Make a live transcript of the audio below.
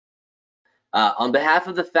On behalf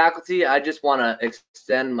of the faculty, I just want to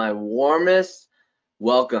extend my warmest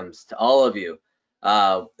welcomes to all of you.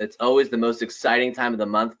 It's always the most exciting time of the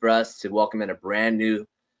month for us to welcome in a brand new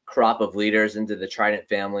crop of leaders into the Trident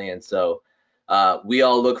family. And so we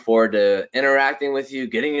all look forward to interacting with you,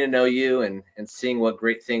 getting to know you, and seeing what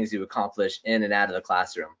great things you accomplish in and out of the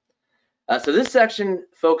classroom. So this section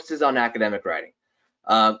focuses on academic writing.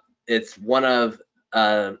 It's one of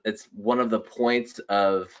the points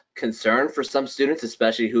of concern for some students,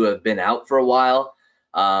 especially who have been out for a while.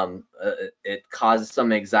 It causes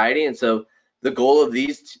some anxiety, and so the goal of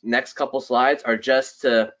these next couple slides are just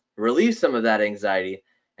to relieve some of that anxiety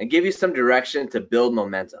and give you some direction to build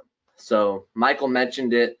momentum. So Michael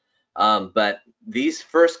mentioned it, but these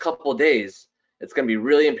first couple days, it's going to be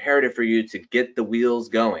really imperative for you to get the wheels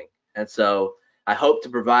going. And so I hope to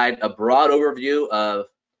provide a broad overview of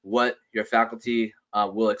what your faculty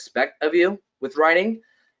will expect of you with writing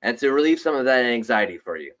and to relieve some of that anxiety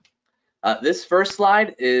for you. This first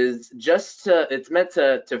slide is just it's meant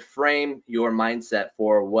to frame your mindset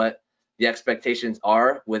for what the expectations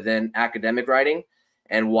are within academic writing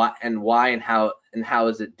and why and how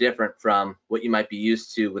is it different from what you might be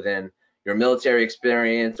used to within your military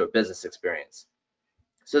experience or business experience.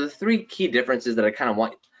 So the three key differences that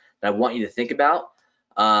I want you to think about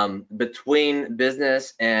between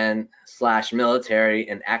business and / military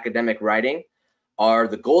and academic writing are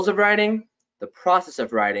the goals of writing, the process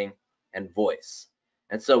of writing, and voice.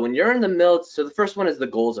 And so when you're in the military, so the first one is the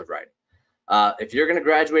goals of writing. If you're going to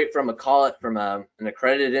graduate from an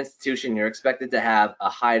accredited institution, you're expected to have a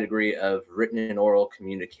high degree of written and oral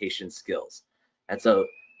communication skills. And so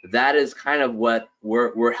that is kind of what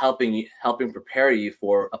we're helping prepare you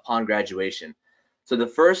for upon graduation. So the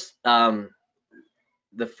first point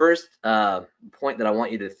that I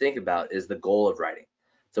want you to think about is the goal of writing.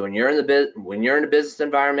 So when you're in a business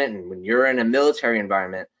environment and when you're in a military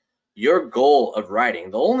environment, your goal of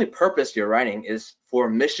writing, the only purpose you're writing is for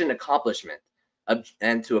mission accomplishment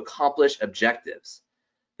and to accomplish objectives.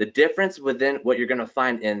 The difference within what you're going to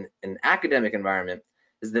find in an academic environment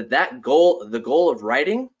is that the goal of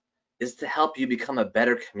writing is to help you become a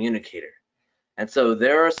better communicator. And so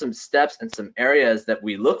there are some steps and some areas that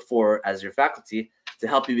we look for as your faculty to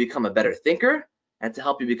help you become a better thinker and to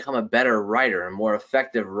help you become a better writer, a more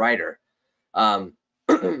effective writer. So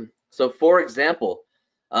for example,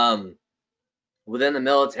 within the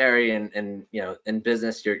military and in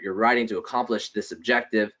business, you're writing to accomplish this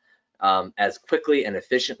objective as quickly and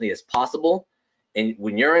efficiently as possible. And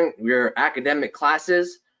when you're in your academic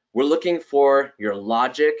classes, we're looking for your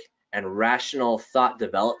logic and rational thought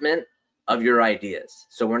development of your ideas.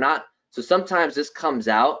 So sometimes this comes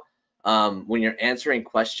out when you're answering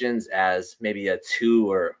questions as maybe a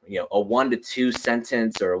 1 to 2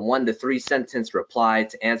 sentence or a 1 to 3 sentence reply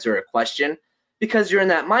to answer a question, because you're in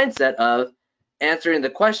that mindset of answering the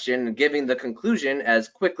question and giving the conclusion as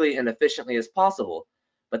quickly and efficiently as possible.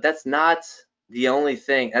 But that's not the only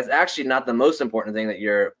thing. That's actually not the most important thing that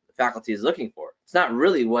your faculty is looking for. It's not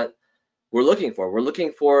really what we're looking for. We're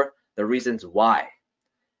looking for the reasons why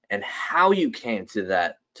and how you came to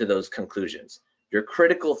those conclusions, your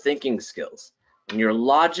critical thinking skills, and your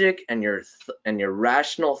logic and your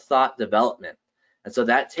rational thought development. And so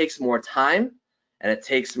that takes more time and it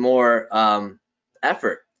takes more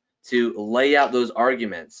effort to lay out those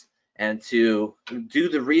arguments and to do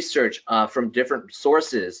the research from different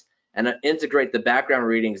sources and integrate the background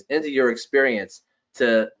readings into your experience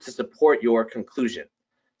to support your conclusion.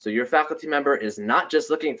 So your faculty member is not just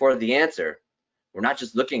looking for the answer. We're not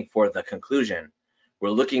just looking for the conclusion. We're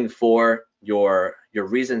looking for your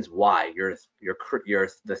reasons why,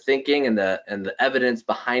 the thinking and the evidence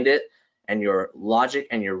behind it, and your logic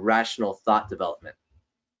and your rational thought development.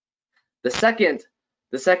 The second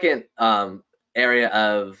area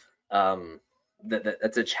of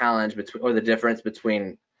that's a challenge or the difference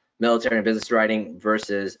between military and business writing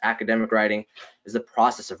versus academic writing is the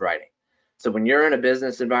process of writing. So when you're in a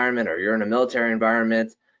business environment or you're in a military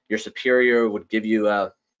environment, your superior would give you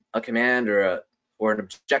a command or an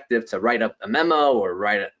objective to write up a memo or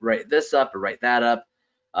write this up or write that up,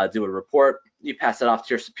 do a report. You pass it off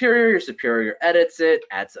to your superior edits it,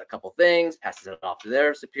 adds a couple things, passes it off to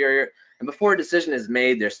their superior, and before a decision is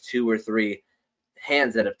made, there's 2 or 3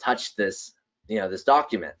 hands that have touched this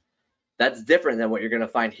document. That's different than what you're going to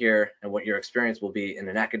find here and what your experience will be in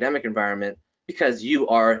an academic environment, because you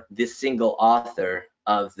are the single author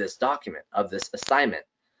of this document, of this assignment.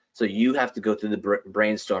 So you have to go through the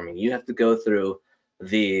brainstorming. You have to go through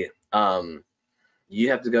the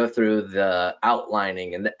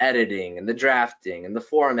outlining and the editing and the drafting and the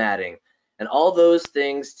formatting, and all those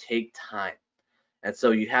things take time. And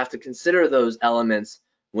so you have to consider those elements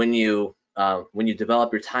when you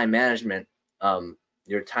develop your time management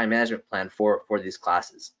plan for these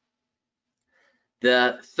classes.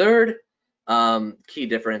 The third key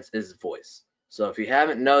difference is voice. So if you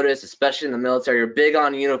haven't noticed, especially in the military, you're big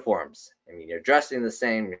on uniforms. I mean, you're dressing the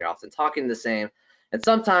same, you're often talking the same, and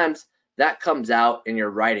sometimes that comes out in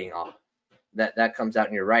your writing. That comes out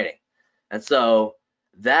in your writing, and so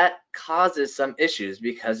that causes some issues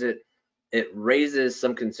because it raises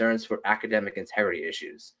some concerns for academic integrity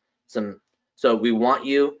issues. So we want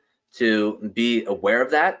you to be aware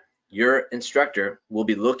of that. Your instructor will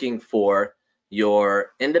be looking for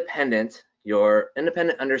your independent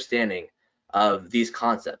understanding of these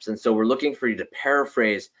concepts. And so we're looking for you to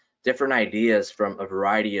paraphrase different ideas from a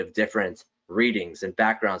variety of different readings and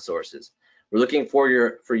background sources. We're looking for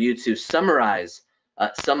you to summarize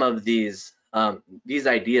some of these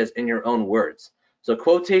ideas in your own words. So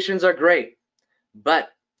quotations are great, but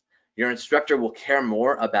your instructor will care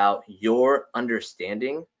more about your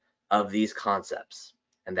understanding of these concepts.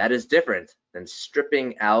 And that is different than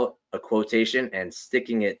stripping out a quotation and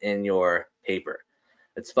sticking it in your paper.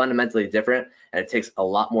 It's fundamentally different, and it takes a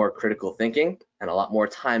lot more critical thinking and a lot more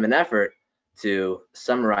time and effort to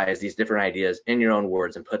summarize these different ideas in your own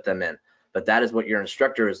words and put them in. But that is what your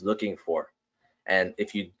instructor is looking for. And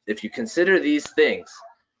if you consider these things,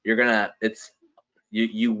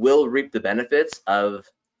 you will reap the benefits of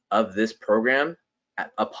this program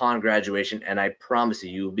upon graduation, and I promise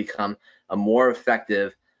you will become a more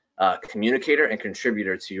effective communicator and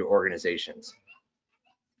contributor to your organizations.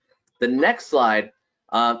 The next slide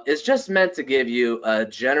is just meant to give you a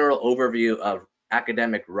general overview of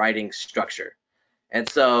academic writing structure. And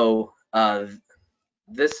so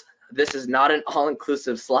this is not an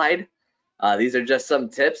all-inclusive slide. These are just some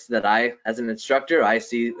tips that as an instructor, I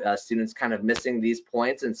see students kind of missing these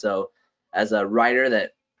points. And so as a writer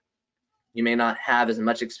that you may not have as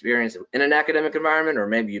much experience in an academic environment, or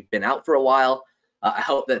maybe you've been out for a while, I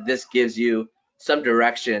hope that this gives you some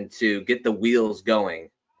direction to get the wheels going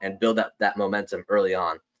and build up that momentum early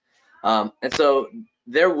on. And so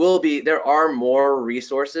there are more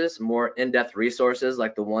resources, more in-depth resources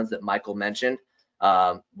like the ones that Michael mentioned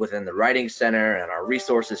within the Writing Center and our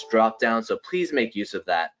resources drop down. So please make use of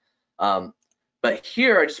that. But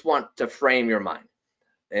here I just want to frame your mind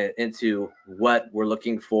into what we're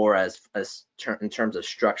looking for in terms of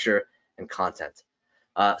structure and content.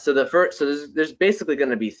 So there's basically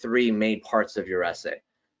going to be three main parts of your essay: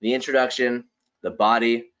 the introduction, the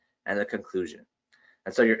body, and the conclusion.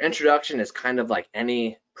 And so your introduction is kind of like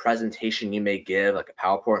any presentation you may give, like a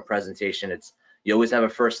PowerPoint presentation. You always have a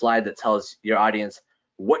first slide that tells your audience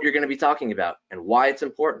what you're going to be talking about and why it's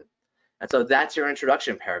important. And so that's your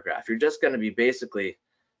introduction paragraph. You're just going to be basically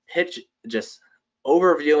presenting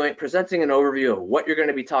an overview of what you're going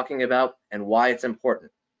to be talking about and why it's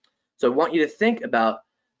important. So I want you to think about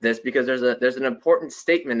this because there's an important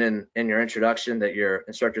statement in your introduction that your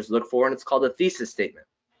instructors look for, and it's called a thesis statement.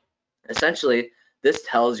 Essentially, this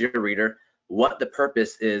tells your reader what the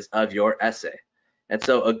purpose is of your essay. And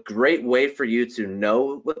so a great way for you to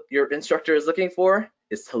know what your instructor is looking for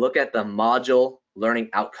is to look at the module learning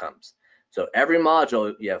outcomes. So every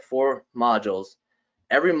module, you have 4 modules.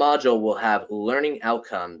 Every module will have learning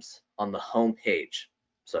outcomes on the home page.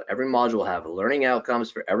 So every module will have learning outcomes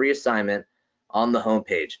for every assignment on the home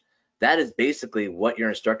page. That is basically what your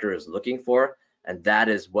instructor is looking for, and that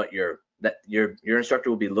is what your instructor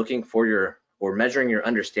will be looking for or measuring your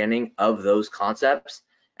understanding of those concepts.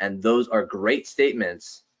 And those are great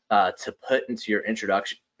statements to put into your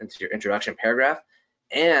introduction paragraph,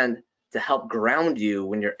 and to help ground you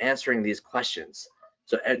when you're answering these questions.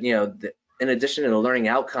 So in addition to the learning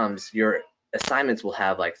outcomes, your assignments will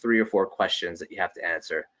have like 3 or 4 questions that you have to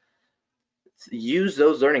answer. Use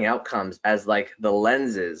those learning outcomes as like the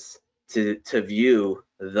lenses to view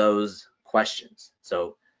those questions.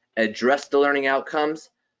 So address the learning outcomes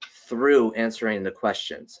through answering the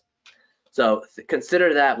questions. So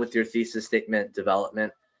consider that with your thesis statement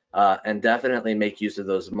development, and definitely make use of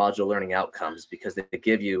those module learning outcomes because they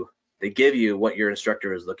give you what your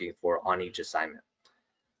instructor is looking for on each assignment.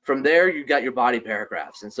 From there, you got your body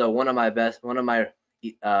paragraphs. And so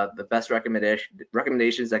the best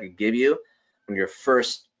recommendations I could give you when you're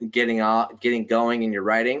first getting going in your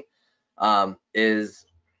writing is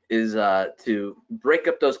to break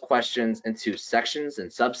up those questions into sections and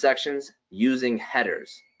subsections using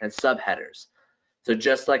headers and subheaders. So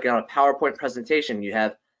just like on a PowerPoint presentation, you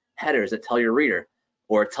have headers that tell your reader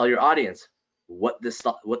or tell your audience what this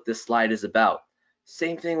slide is about.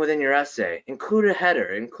 Same thing within your essay. Include a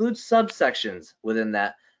header, include subsections within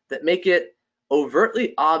that make it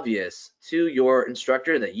overtly obvious to your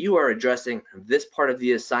instructor that you are addressing this part of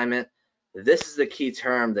the assignment. This is the key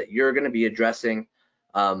term that you're going to be addressing.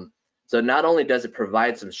 So not only does it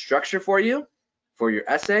provide some structure for you for your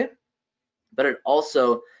essay, but it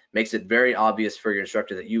also makes it very obvious for your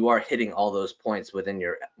instructor that you are hitting all those points within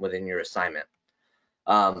your assignment.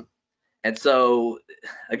 And so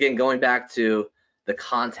again, going back to the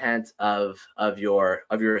content of your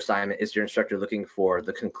assignment, is your instructor looking for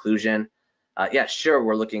the conclusion? Yeah, sure,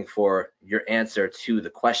 we're looking for your answer to the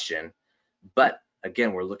question, but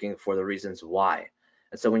again, we're looking for the reasons why.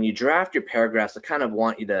 And so when you draft your paragraphs, I kind of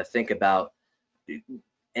want you to think about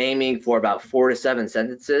aiming for about 4 to 7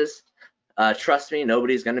 sentences. Trust me,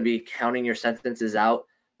 nobody's going to be counting your sentences out,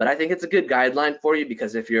 but I think it's a good guideline for you,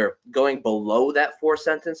 because if you're going below that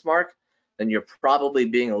 4-sentence mark, then you're probably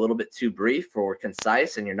being a little bit too brief or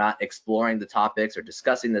concise, and you're not exploring the topics or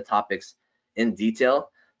discussing the topics in detail.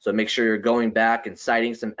 So make sure you're going back and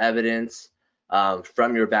citing some evidence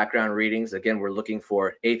from your background readings. Again, we're looking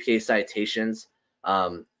for APA citations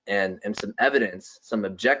and some evidence, some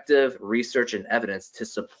objective research and evidence to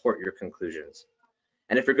support your conclusions.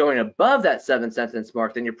 And if you're going above that 7-sentence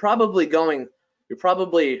mark, then you're probably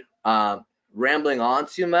rambling on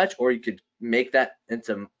too much, or you could make that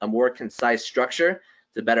into a more concise structure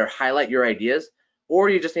to better highlight your ideas, or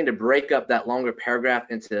you just need to break up that longer paragraph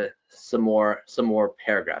into some more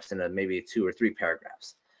paragraphs, into maybe 2 or 3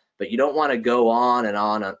 paragraphs. But you don't want to go on and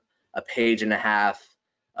on a page and a half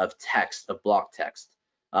of text, of block text.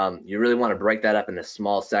 You really want to break that up into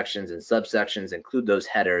small sections and subsections, include those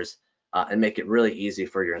headers, and make it really easy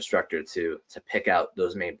for your instructor to pick out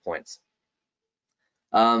those main points.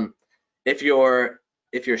 If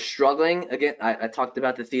you're struggling, again, I talked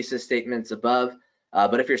about the thesis statements above,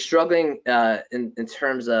 but if you're struggling in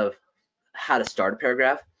terms of how to start a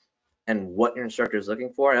paragraph and what your instructor is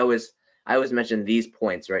looking for, I always mention these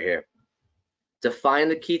points right here. Define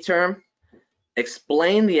the key term,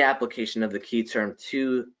 explain the application of the key term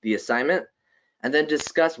to the assignment, and then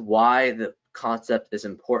discuss why the concept is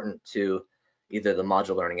important to either the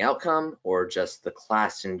module learning outcome or just the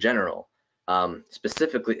class in general,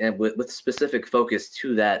 specifically and with specific focus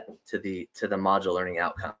to the module learning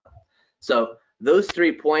outcome. So those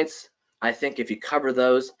 3 points, I think if you cover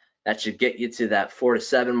those, that should get you to that 4 to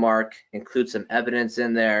 7 mark. Include some evidence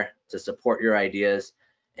in there to support your ideas,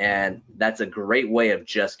 and that's a great way of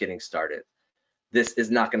just getting started. This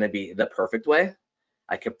is not going to be the perfect way.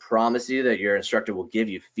 I can promise you that your instructor will give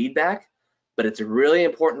you feedback, but it's really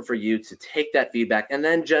important for you to take that feedback and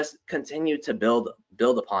then just continue to build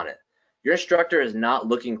upon it. Your instructor is not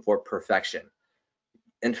looking for perfection.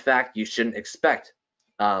 In fact, you shouldn't expect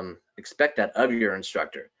that of your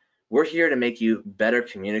instructor. We're here to make you better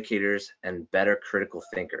communicators and better critical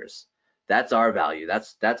thinkers. That's our value.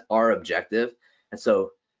 That's our objective. And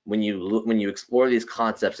so when you explore these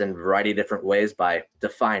concepts in a variety of different ways by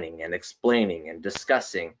defining and explaining and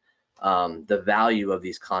discussing the value of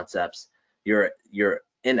these concepts, you're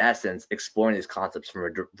in essence exploring these concepts from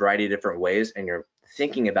a variety of different ways, and you're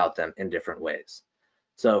thinking about them in different ways.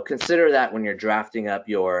 So consider that when you're drafting up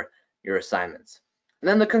your assignments. And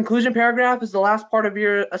then the conclusion paragraph is the last part of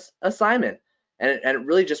your assignment, and it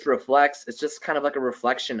really just reflects, it's just kind of like a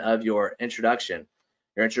reflection of your introduction.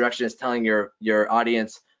 Your introduction is telling your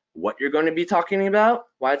audience what you're going to be talking about,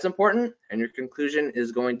 why it's important, and your conclusion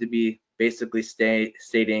is going to be basically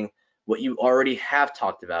stating what you already have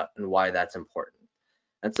talked about and why that's important.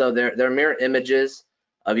 And so they're mirror images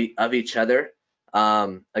of each other.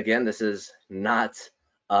 Again, this is not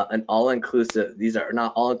an all-inclusive, these are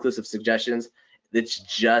not all-inclusive suggestions. It's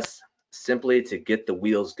just simply to get the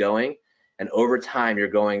wheels going, and over time you're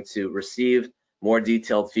going to receive more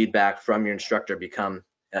detailed feedback from your instructor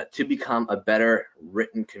to become a better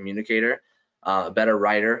written communicator, a better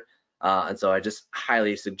writer. And so I just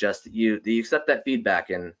highly suggest that you accept that feedback,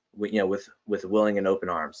 and with willing and open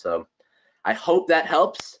arms. So I hope that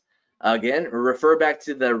helps. Again, refer back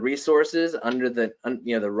to the resources under the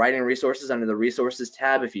writing resources under the resources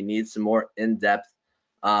tab if you need some more in-depth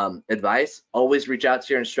advice. Always reach out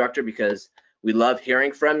to your instructor, because we love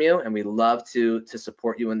hearing from you and we love to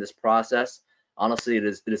support you in this process. Honestly, it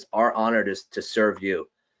is our honor to serve you.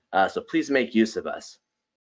 So please make use of us.